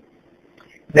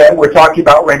that we're talking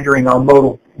about rendering on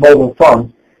mobile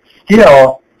phones.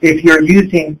 Still, if you're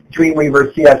using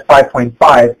Dreamweaver CS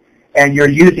 5.5 and you're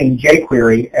using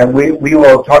jQuery, and we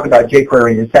will talk about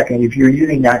jQuery in a second, if you're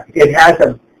using that, it has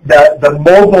the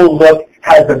mobile look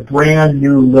has a brand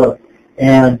new look.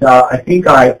 And I think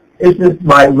this is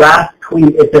my last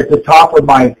tweet. It's at the top of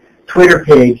my Twitter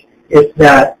page. It's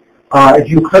that if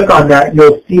you click on that,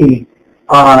 you'll see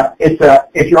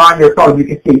if you're on your phone, you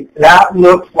can see that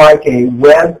looks like a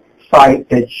website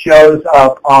that shows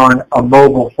up on a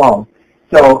mobile phone.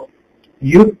 So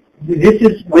this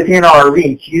is within our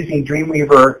reach using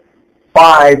Dreamweaver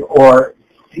 5 or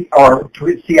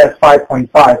CS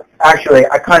 5.5. Actually,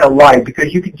 I kind of lied,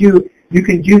 because you can do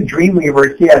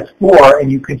Dreamweaver CS4 and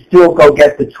you can still go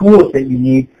get the tools that you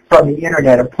need from the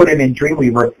internet and put them in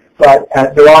Dreamweaver, but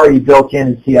they're already built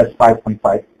in CS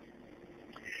 5.5.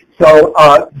 So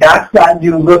that's that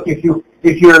new look. If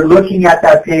you're looking at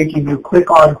that page and you click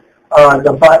on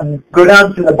the button, go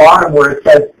down to the bottom where it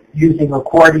says using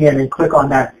accordion and click on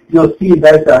that, you'll see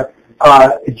there's a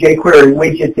jQuery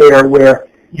widget there where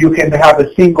you can have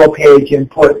a single page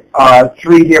and put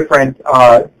 3 different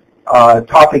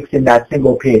topics in that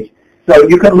single page. So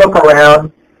you can look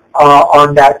around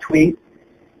on that tweet.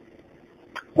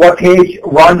 What page?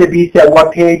 Rhonda B said,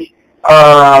 what page?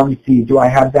 Let me see, do I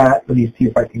have that? Let me see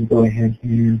if I can go ahead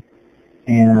here.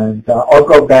 And I'll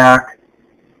go back.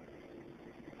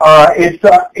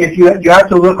 If you have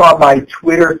to look on my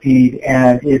Twitter feed,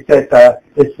 and it's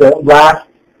the last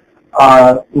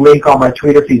link on my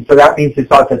Twitter feed. So that means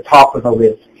it's at the top of the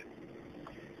list.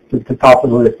 It's at the top of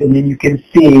the list, and then you can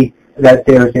see that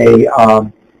there's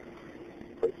an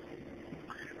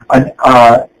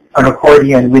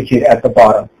accordion widget at the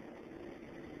bottom.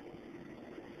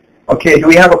 Okay, do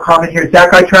we have a comment here?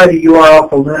 Zach, I tried the URL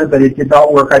for Luna, but it did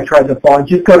not work. I tried the phone.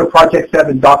 Just go to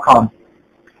project7.com.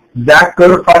 Zach, go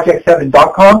to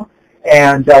project7.com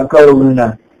and go to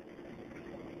Luna.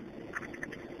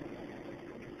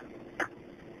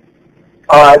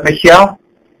 Michelle,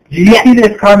 do you see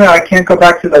this comment? I can't go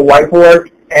back to the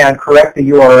whiteboard and correct the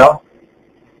URL.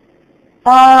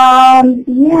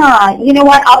 Yeah. You know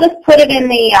what? I'll just put it in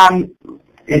the.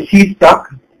 Is she stuck?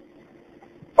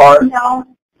 Or no.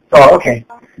 Oh, okay.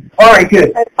 All right,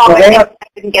 good. So I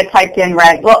didn't get typed in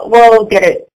right. We'll get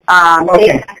it. Okay.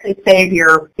 They actually save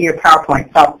your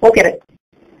PowerPoint, so we'll get it.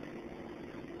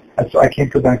 So I can't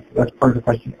go back. That's part of the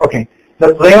question. Okay.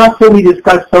 The layouts that we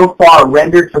discussed so far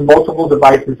rendered to multiple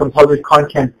devices and published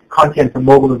content from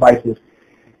mobile devices.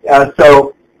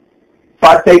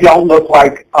 But they don't look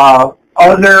like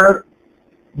other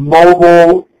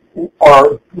mobile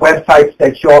or websites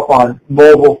that show up on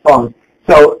mobile phones.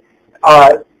 So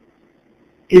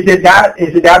is it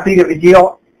that big of a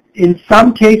deal? In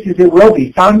some cases, it will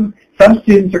be. Some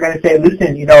students are going to say,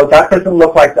 listen, that doesn't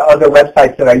look like the other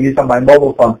websites that I use on my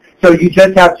mobile phone. So you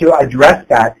just have to address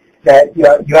that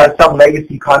you have some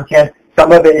legacy content.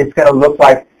 Some of it is going to look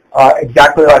like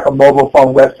exactly like a mobile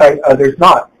phone website. Others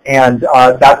not, and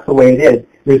that's the way it is.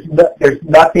 There's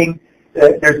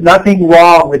nothing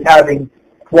wrong with having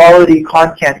quality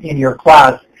content in your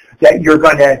class that you're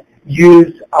going to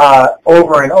use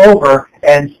over and over,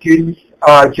 and students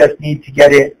just need to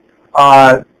get it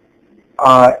either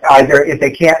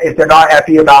if they're not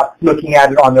happy about looking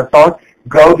at it on their phone,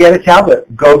 go get a tablet,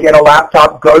 go get a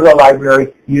laptop, go to the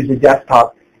library, use a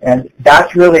desktop. And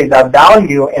that's really the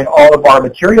value in all of our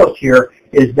materials here,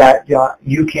 is that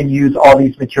you can use all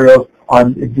these materials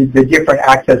on the different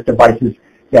access devices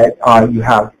that you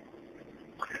have.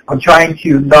 I'm trying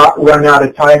to not run out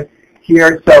of time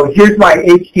here. So here's my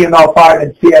HTML5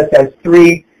 and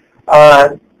CSS3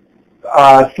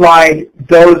 slide.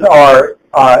 Those are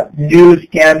new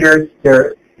standards.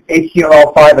 They're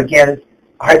HTML5, again, is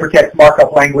hypertext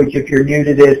markup language if you're new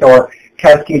to this, or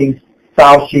cascading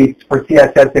style sheets for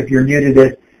CSS if you're new to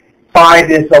this.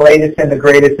 5 is the latest and the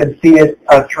greatest, and 3 is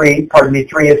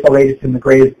the latest and the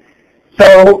greatest.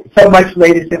 So much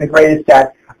latest and the greatest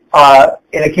that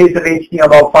in the case of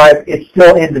HTML5, it's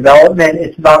still in development.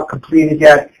 It's not completed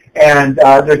yet, and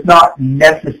there's not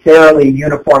necessarily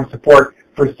uniform support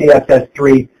for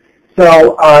CSS3.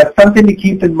 So something to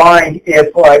keep in mind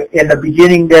if, like in the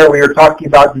beginning there, we were talking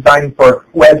about designing for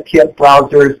WebKit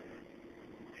browsers.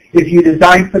 If you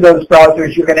design for those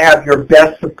browsers, you're going to have your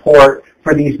best support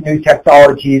for these new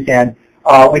technologies. And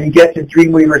when you get to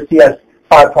Dreamweaver CS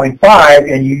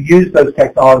 5.5 and you use those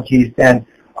technologies, then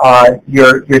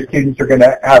your students are going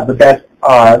to have the best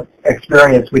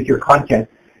experience with your content.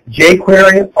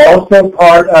 jQuery, also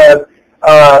part of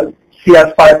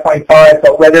CS 5.5,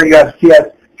 but whether you have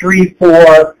CS 3,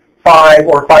 4, 5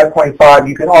 or 5.5,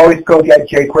 you can always go get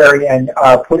jQuery and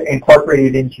incorporate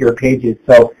it into your pages.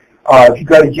 So if you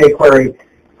go to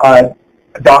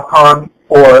jQuery.com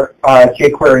or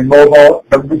jQuery Mobile,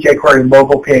 the jQuery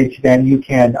Mobile page, then you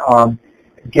can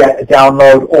get a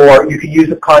download, or you can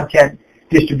use a content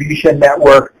distribution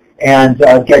network and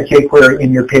get jQuery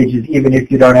in your pages even if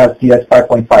you don't have CS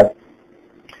 5.5.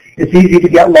 It's easy to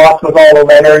get lost with all the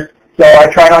letters, so I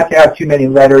try not to have too many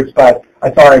letters, but I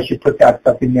thought I should put that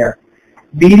stuff in there.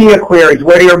 Media queries.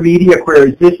 What are your media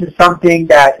queries? This is something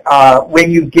that when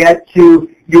you get to,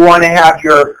 you want to have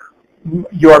your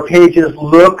pages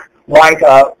look like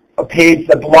a page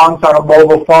that belongs on a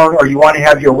mobile phone, or you want to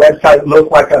have your website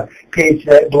look like a page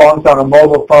that belongs on a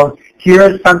mobile phone.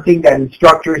 Here's something that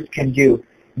instructors can do.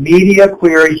 Media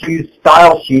queries use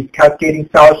style sheets, cascading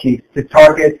style sheets, to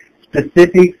target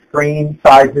specific screen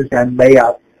sizes and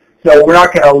layouts. So we're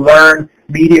not going to learn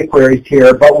media queries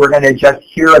here, but we're going to just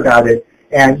hear about it.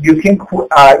 And you can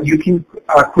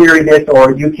query this,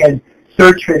 or you can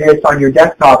search for this on your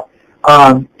desktop.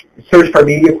 Search for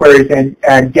media queries and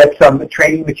get some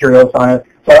training materials on it.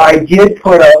 But I did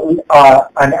put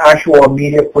an actual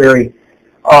media query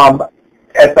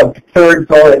at the third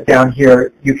bullet down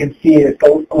here. You can see it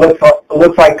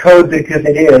looks like code because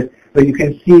it is, but you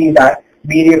can see that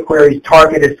media queries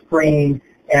target a screen,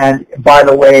 and by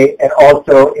the way, it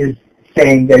also is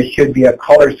saying there should be a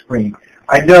color screen.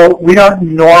 I know we don't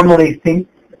normally think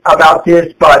about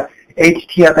this, but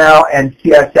HTML and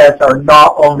CSS are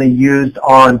not only used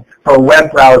for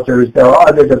web browsers. There are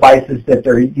other devices that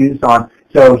they're used on.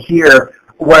 So here,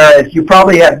 whereas you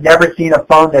probably have never seen a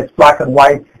phone that's black and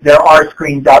white, there are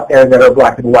screens out there that are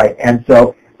black and white. And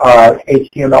so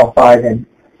HTML5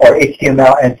 or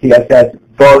HTML and CSS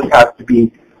both have to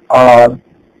be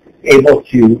able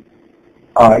to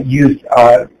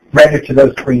render to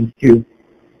those screens too.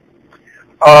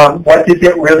 What does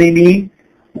it really mean?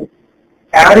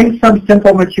 Adding some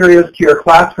simple materials to your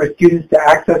class for students to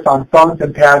access on phones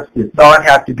and pads does not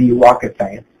have to be rocket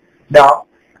science. Now,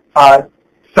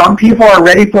 some people are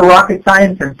ready for rocket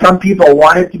science, and some people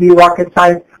want it to be rocket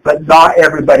science, but not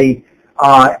everybody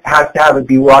has to have it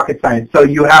be rocket science. So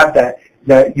you have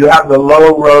you have the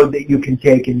low road that you can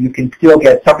take, and you can still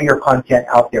get some of your content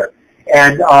out there.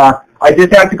 And I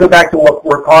just have to go back to what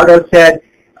Ricardo said.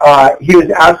 He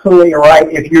was absolutely right.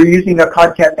 If you're using a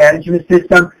content management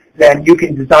system, then you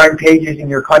can design pages in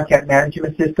your content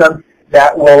management system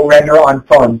that will render on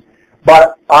phones.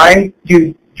 But I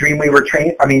do Dreamweaver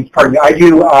training. I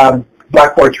do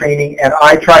Blackboard training, and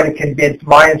I try to convince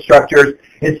my instructors,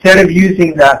 instead of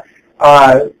using the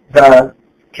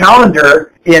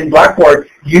calendar in Blackboard,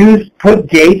 put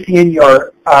dates in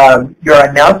your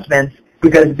announcements,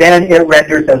 because then it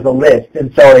renders as a list.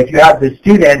 And so if you have the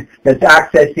student that's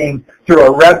accessing through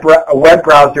a web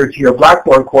browser to your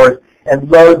Blackboard course and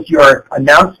loads your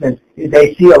announcements,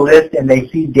 they see a list and they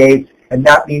see dates, and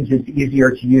that means it's easier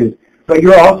to use. But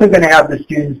you're also going to have the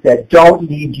students that don't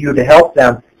need you to help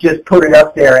them, just put it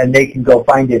up there and they can go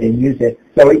find it and use it.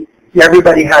 So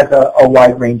everybody has a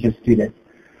wide range of students.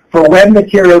 For web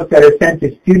materials that are sent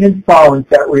to students' phones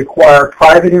that require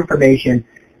private information,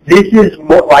 this is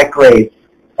more like grades.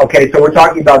 Okay, so we're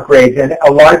talking about grades, and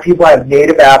a lot of people have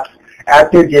native apps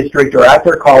at their district or at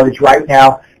their college right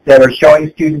now that are showing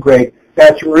student grade.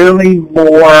 That's really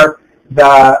more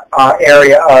the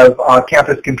area of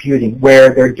campus computing,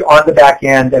 where they're on the back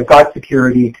end, they've got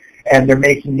security, and they're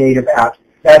making native apps.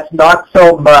 That's not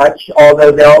so much,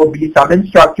 although there will be some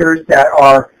instructors that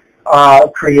are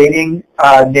creating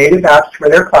native apps for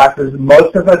their classes.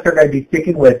 Most of us are going to be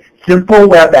sticking with simple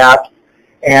web apps,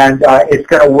 and it's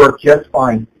going to work just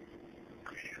fine.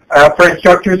 For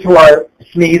instructors who are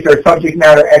SMEs or subject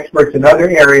matter experts in other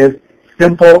areas,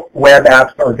 simple web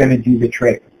apps are going to do the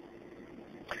trick.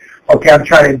 Okay, I'm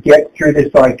trying to get through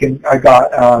this so I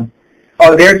got,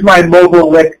 there's my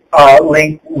mobile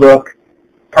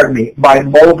my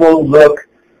mobile look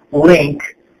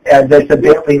link, and that's a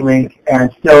bit.ly link,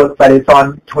 and still, but it's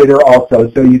on Twitter also,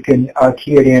 so you can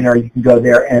key it in, or you can go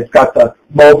there, and it's got the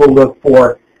mobile look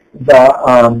for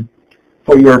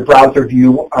your browser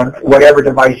view on whatever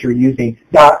device you're using.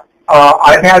 Now,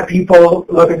 I've had people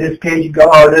look at this page and go,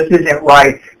 oh, this isn't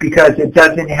right because it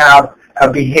doesn't have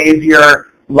a behavior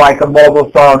like a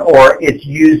mobile phone, or it's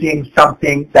using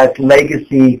something that's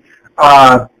legacy.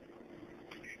 And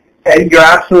you're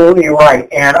absolutely right.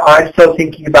 And I'm still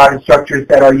thinking about instructors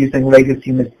that are using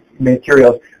legacy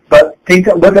materials. But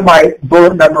look at my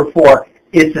bullet number 4.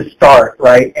 It's a start,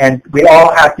 right? And we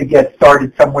all have to get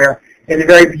started somewhere. In the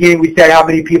very beginning, we said how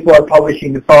many people are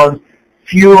publishing the phones.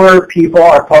 Fewer people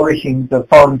are publishing the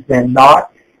phones than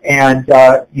not. and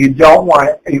you don't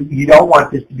want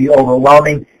this to be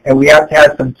overwhelming. And we have to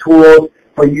have some tools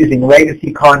for using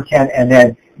legacy content and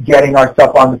then getting our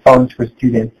stuff on the phones for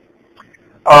students.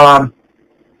 My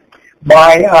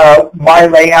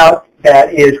layout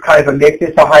that is kind of a mix.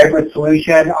 It's a hybrid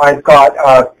solution. I've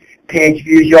got page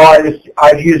visual.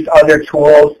 I've used other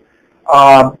tools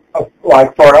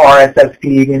like for RSS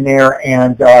feed in there,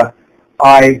 and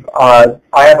I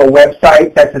have a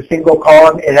website that's a single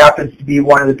column. It happens to be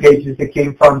one of the pages that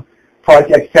came from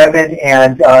Project 7,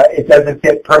 and it doesn't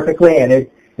fit perfectly, and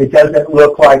it doesn't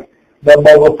look like the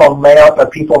mobile phone layout, but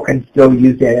people can still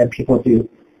use it, and people do.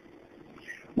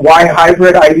 Why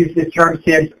hybrid? I use this term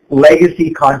since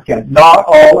legacy content. Not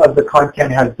all of the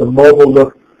content has the mobile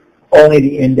look, only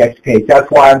the index page. That's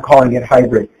why I'm calling it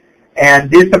hybrid. And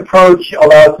this approach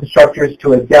allows instructors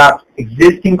to adapt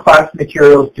existing class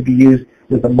materials to be used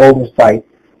with a mobile site.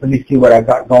 Let me see what I've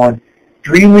got going.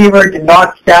 Dreamweaver did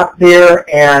not stop there,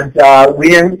 and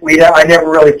I never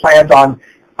really planned on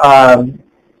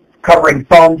covering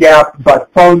PhoneGap,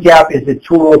 but PhoneGap is a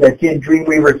tool that's in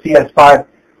Dreamweaver CS5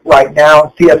 right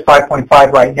now, CS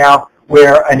 5.5 right now,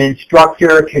 where an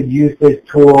instructor could use this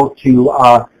tool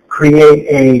to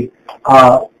create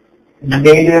a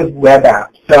native web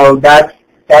app. So that's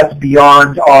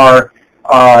beyond our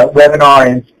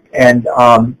webinar, and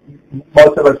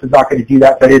most of us are not going to do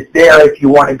that, but it's there if you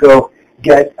want to go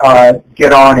get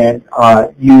on and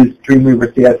use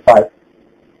Dreamweaver CS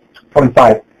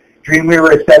 5.5.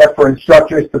 Dreamweaver is set up for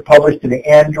instructors to publish to the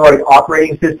Android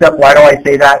operating system. Why do I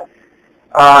say that?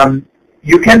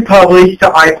 You can publish to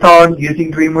iPhone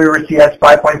using Dreamweaver CS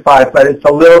 5.5, but it's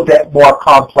a little bit more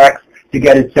complex to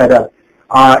get it set up.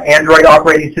 Android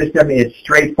operating system is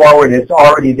straightforward. It's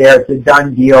already there. It's a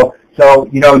done deal. So,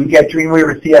 you get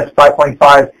Dreamweaver CS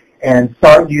 5.5 and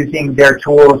start using their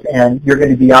tools, and you're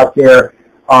going to be out there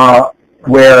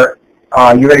where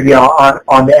you're going to be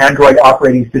on the Android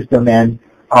operating system, and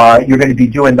you're going to be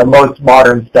doing the most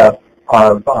modern stuff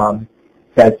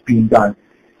that's being done.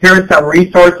 Here are some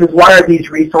resources. Why are these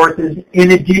resources?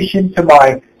 In addition to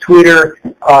my Twitter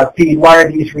feed, why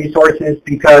are these resources?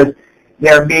 Because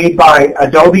they're made by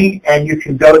Adobe, and you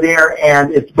can go there,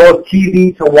 and it's both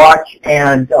TV to watch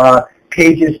and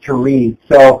pages to read.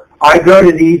 So I go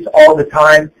to these all the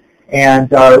time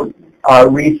and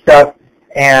read stuff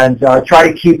and try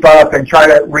to keep up and try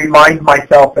to remind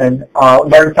myself and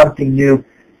learn something new.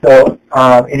 So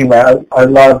anyway, I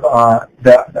love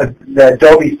the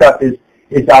Adobe stuff is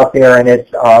out there, and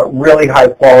it's really high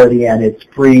quality, and it's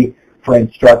free for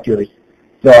instructors.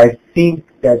 So I think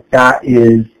that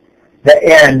is the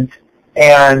end.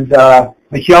 And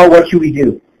Michelle, what should we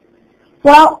do?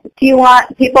 Well, do you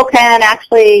want, people can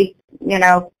actually,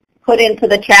 put into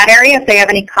the chat area if they have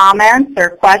any comments or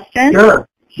questions? Sure.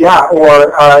 Yeah,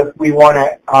 or if we want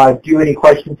to do any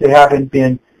questions that haven't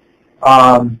been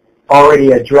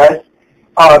already addressed.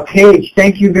 Paige,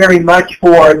 thank you very much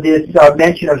for this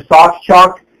mention of soft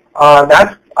chalk.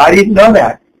 I didn't know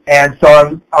that, and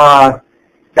so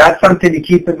that's something to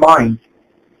keep in mind.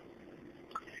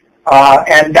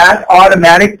 And that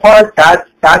automatic part,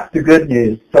 that's the good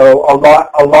news. So a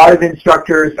lot of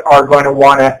instructors are going to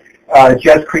want to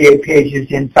just create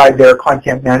pages inside their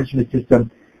content management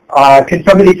system. Can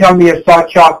somebody tell me if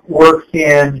soft chalk works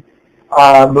in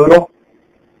Moodle?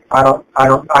 I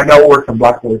know it works on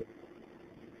Blackboard.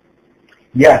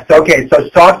 Yes, okay, so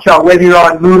soft chalk, whether you're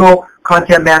on Moodle,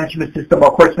 content management system,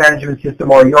 or course management system,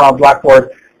 or you're on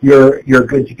Blackboard, you're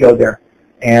good to go there.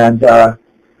 And I'm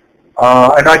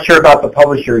not sure about the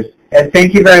publishers. And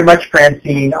thank you very much,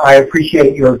 Francine. I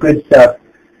appreciate your good stuff.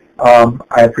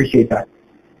 I appreciate that.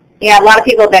 Yeah, a lot of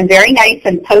people have been very nice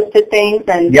and posted things,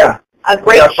 and a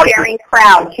great sharing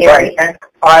crowd, Terry. Right, and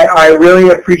I really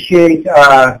appreciate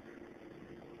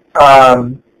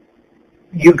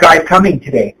you guys coming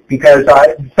today, because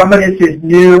some of this is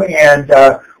new, and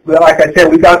like I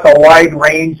said, we got the wide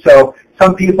range, so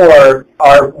some people are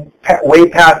way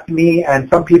past me, and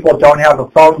some people don't have a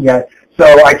phone yet,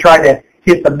 so I try to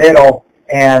hit the middle,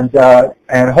 and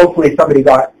hopefully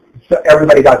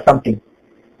everybody got something.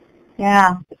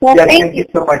 Yeah. Well, yes, thank you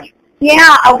so much.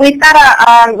 Yeah, we've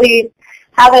got we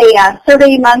have a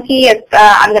Survey Monkey.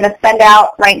 I'm going to send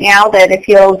out right now that if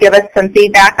you'll give us some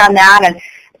feedback on that. And,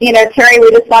 Terry, we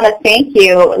just want to thank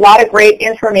you. A lot of great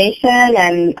information,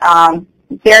 and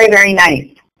very, very nice.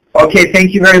 Okay,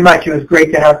 thank you very much. It was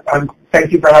great to have,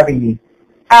 thank you for having me.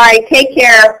 All right, take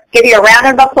care. Give you a round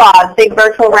of applause, big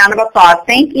virtual round of applause.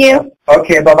 Thank you.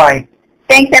 Okay, bye-bye.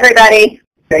 Thanks, everybody.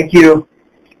 Thank you.